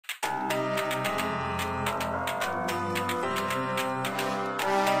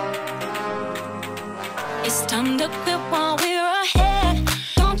Time to quit while we're ahead.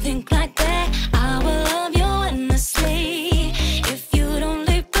 Don't think like that. I will love you endlessly. If you don't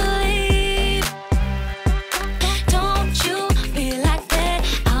leave, believe. Don't you be like that.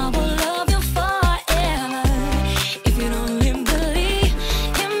 I will love you forever. If you don't leave, believe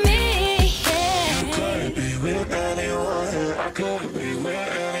in me. Yeah. You could be with anyone. I could be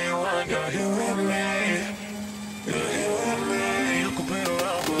with anyone. You're here with me. You're here with me. You could be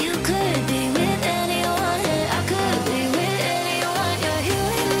around for You could be with anyone. I could be with anyone. You're here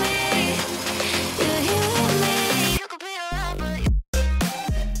with me. You're here with me. You could be around for you.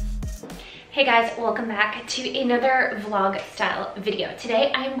 Hey guys, welcome back to another vlog style video.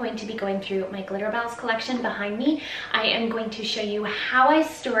 Today I am going to be going through my Glitterbels collection behind me. I am going to show you how I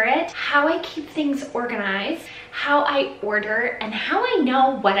store it, how I keep things organized, how I order, and how I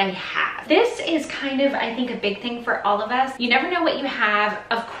know what I have. This is kind of, I think, a big thing for all of us. You never know what you have.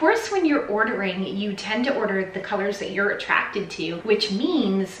 Of course, when you're ordering, you tend to order the colors that you're attracted to, which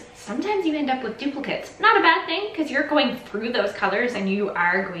means sometimes you end up with duplicates. Not a bad thing, because you're going through those colors and you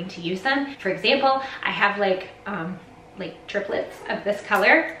are going to use them. For example, I have like triplets of this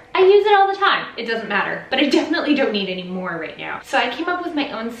color. I use it all the time. It doesn't matter, but I definitely don't need any more right now. So I came up with my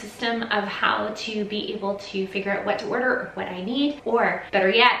own system of how to be able to figure out what to order or what I need, or better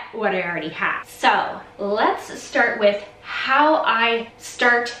yet, what I already have. So let's start with how I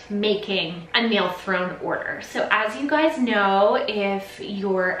start making a nail throne order. So as you guys know, if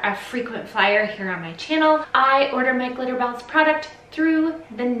you're a frequent flyer here on my channel, I order my Glitterbels product through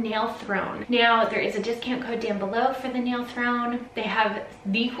the Nail Throne. Now, there is a discount code down below for the Nail Throne. They have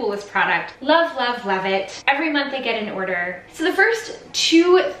the coolest product. Love, love, love it. Every month I get an order. So the first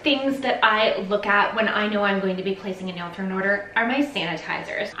two things that I look at when I know I'm going to be placing a Nail Throne order are my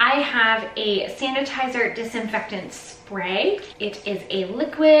sanitizers. I have a sanitizer disinfectant spray. It is a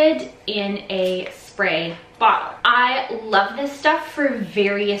liquid in a spray bottle. I love this stuff for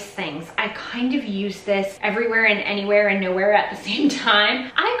various things. I kind of use this everywhere and anywhere and nowhere at the same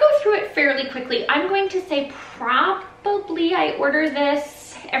time. I go through it fairly quickly. I'm going to say probably I order this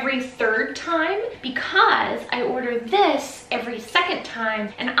every third time, because I order this every second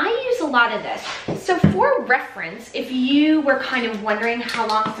time and I use a lot of this. So for reference, if you were kind of wondering how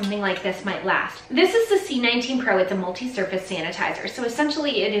long something like this might last, this is the C19 Pro. It's a multi-surface sanitizer. So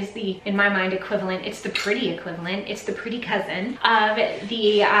essentially it is the, in my mind, equivalent, it's the pretty equivalent, it's the pretty cousin of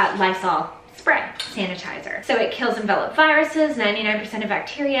the Lysol spray sanitizer. So it kills enveloped viruses, 99% of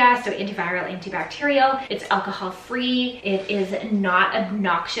bacteria, so antiviral, antibacterial. It's alcohol free. It is not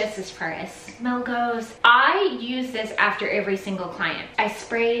obnoxious as far as smell goes. I use this after every single client. I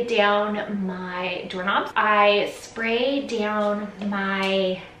spray down my doorknobs. I spray down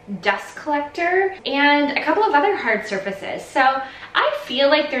my dust collector and a couple of other hard surfaces. So I feel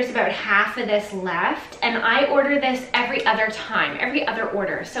like there's about half of this left, and I order this every other time, every other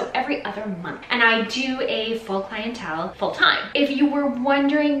order, so every other month. And I do a full clientele full time. If you were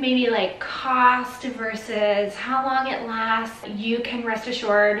wondering maybe like cost versus how long it lasts, you can rest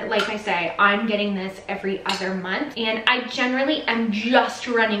assured, like I say, I'm getting this every other month, and I generally am just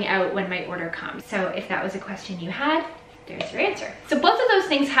running out when my order comes. So if that was a question you had, there's your answer. So both of those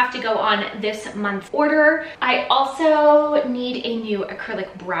things have to go on this month's order. I also need a new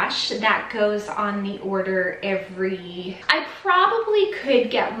acrylic brush that goes on the order I probably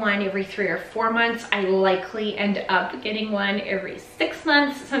could get one every 3 or 4 months. I likely end up getting one every 6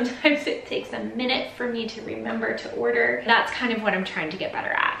 months. Sometimes it takes a minute for me to remember to order. That's kind of what I'm trying to get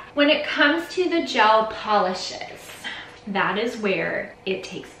better at. When it comes to the gel polishes, that is where it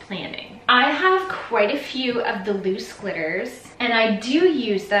takes planning. I have quite a few of the loose glitters and I do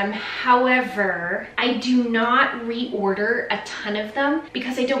use them. However, I do not reorder a ton of them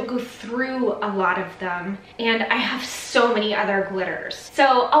because I don't go through a lot of them, and I have so many other glitters.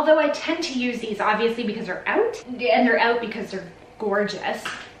 So although I tend to use these obviously because they're out, and they're out because they're gorgeous.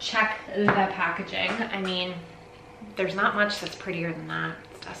 Check the packaging. I mean, there's not much that's prettier than that.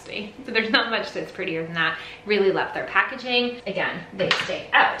 Dusty. So there's not much that's prettier than that. Really love their packaging. Again, they stay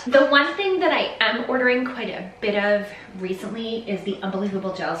out. The one thing that I am ordering quite a bit of recently is the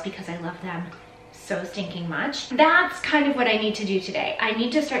Unbelievable gels, because I love them so stinking much. That's kind of what I need to do today. I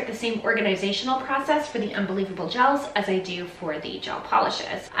need to start the same organizational process for the Unbelievable gels as I do for the gel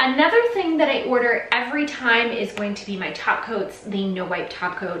polishes. Another thing that I order every time is going to be my top coats. The no wipe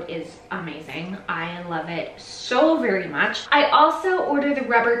top coat is amazing. I love it so very much. I also order the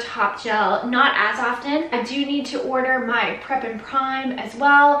rubber top gel, not as often. I do need to order my prep and prime as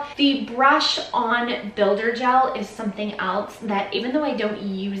well. The brush on builder gel is something else that, even though I don't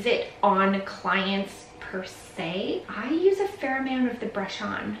use it on clients per se. I use a fair amount of the brush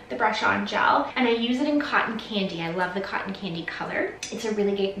on gel, and I use it in cotton candy. I love the cotton candy color. It's a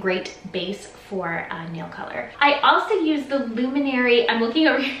really great base for nail color. I also use the Luminary, I'm looking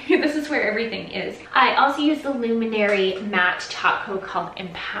over here, this is where everything is. I also use the Luminary matte top coat called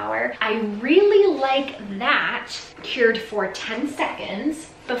Empower. I really like that, cured for 10 seconds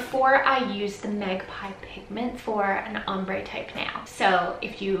before I use the Magpie pigment for an ombre type nail. So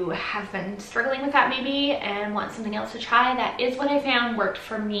if you have been struggling with that maybe and want something else to try, that is what I found worked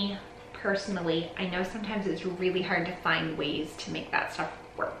for me personally. I know sometimes it's really hard to find ways to make that stuff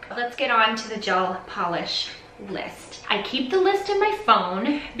work. Let's get on to the gel polish list. I keep the list in my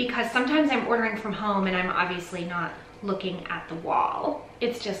phone because sometimes I'm ordering from home and I'm obviously not looking at the wall.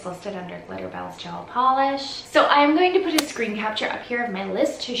 It's just listed under Glitterbels gel polish. So I'm going to put a screen capture up here of my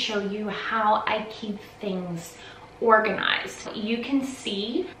list to show you how I keep things organized. You can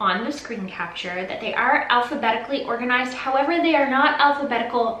see on the screen capture that they are alphabetically organized. However, they are not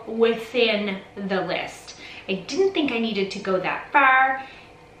alphabetical within the list. I didn't think I needed to go that far,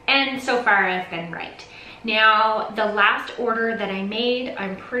 and so far I've been right. Now, the last order that I made,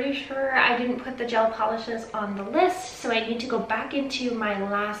 I'm pretty sure I didn't put the gel polishes on the list, so I need to go back into my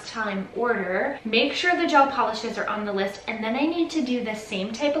last time order, make sure the gel polishes are on the list, and then I need to do the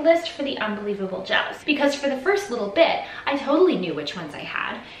same type of list for the Unbelievable gels. Because for the first little bit, I totally knew which ones I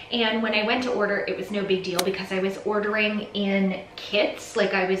had, and when I went to order, it was no big deal because I was ordering in kits,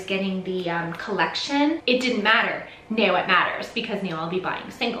 like I was getting the collection. It didn't matter. Now it matters because now I'll be buying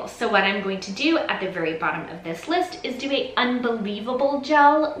singles. So what I'm going to do at the very bottom of this list is do a Unbelievable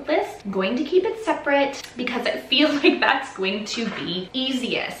gel list. I'm going to keep it separate because I feel like that's going to be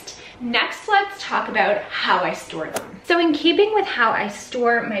easiest. Next, let's talk about how I store them. So in keeping with how I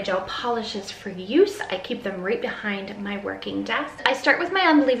store my gel polishes for use, I keep them right behind my working desk. I start with my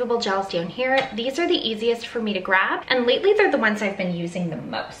Unbelievable gels down here. These are the easiest for me to grab, and lately they're the ones I've been using the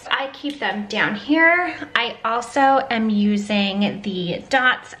most. I keep them down here. I also am using the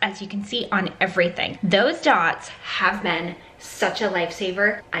dots, as you can see, on everything. Those dots have been such a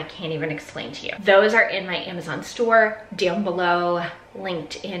lifesaver, I can't even explain to you. Those are in my Amazon store down below,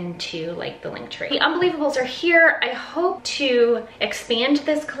 linked into like the link tree. The Unbelievables are here. I hope to expand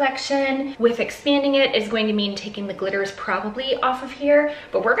this collection. With expanding it is going to mean taking the glitters probably off of here,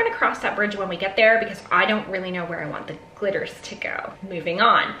 but we're gonna cross that bridge when we get there because I don't really know where I want the glitters to go. Moving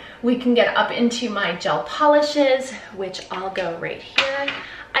on, we can get up into my gel polishes, which I'll go right here.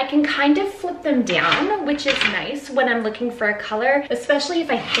 I can kind of flip them down, which is nice when I'm looking for a color, especially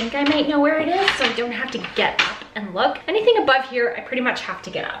if I think I might know where it is, so I don't have to get up and look. Anything above here, I pretty much have to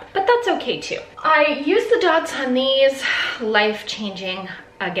get up, but that's okay too. I use the dots on these, life-changing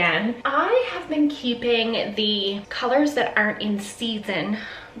again. I have been keeping the colors that aren't in season,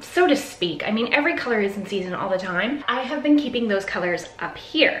 so to speak. I mean, every color is in season all the time. I have been keeping those colors up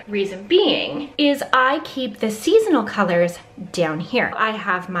here. Reason being is I keep the seasonal colors down here. I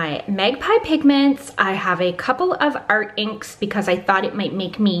have my Magpie pigments. I have a couple of art inks because I thought it might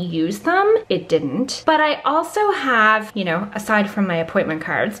make me use them. It didn't. But I also have, you know, aside from my appointment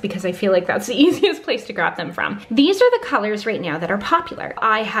cards, because I feel like that's the easiest place to grab them from. These are the colors right now that are popular.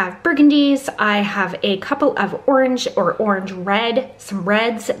 I have burgundies. I have a couple of orange or orange red, some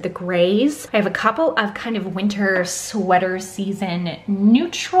reds, the grays. I have a couple of kind of winter sweater season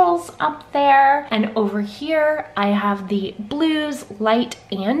neutrals up there. And over here, I have the blues, light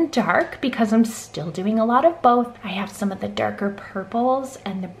and dark, because I'm still doing a lot of both. I have some of the darker purples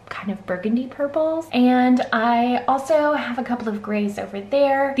and the kind of burgundy purples. And I also have a couple of grays over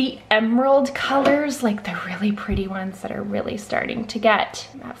there. The emerald colors, like the really pretty ones that are really starting to get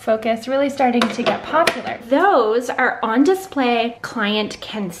that focus, really starting to get popular. Those are on display. Client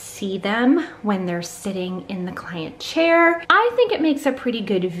can see them when they're sitting in the client chair. I think it makes a pretty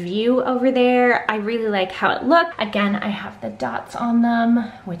good view over there. I really like how it looks. Again, I have the dots on them,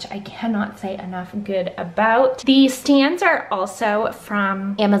 which I cannot say enough good about. The stands are also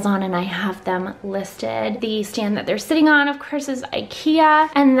from Amazon and I have them listed. The stand that they're sitting on, of course, is IKEA,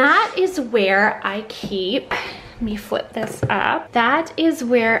 and that is where I keep, let me flip this up. That is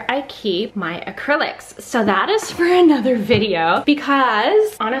where I keep my acrylics. So that is for another video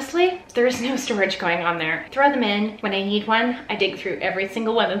because honestly, there's no storage going on there. Throw them in. When I need one, I dig through every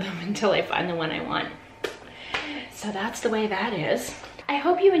single one of them until I find the one I want. So that's the way that is. I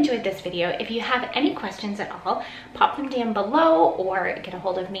hope you enjoyed this video. If you have any questions at all, pop them down below or get a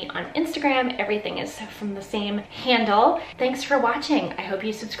hold of me on Instagram. Everything is from the same handle. Thanks for watching. I hope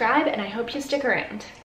you subscribe and I hope you stick around.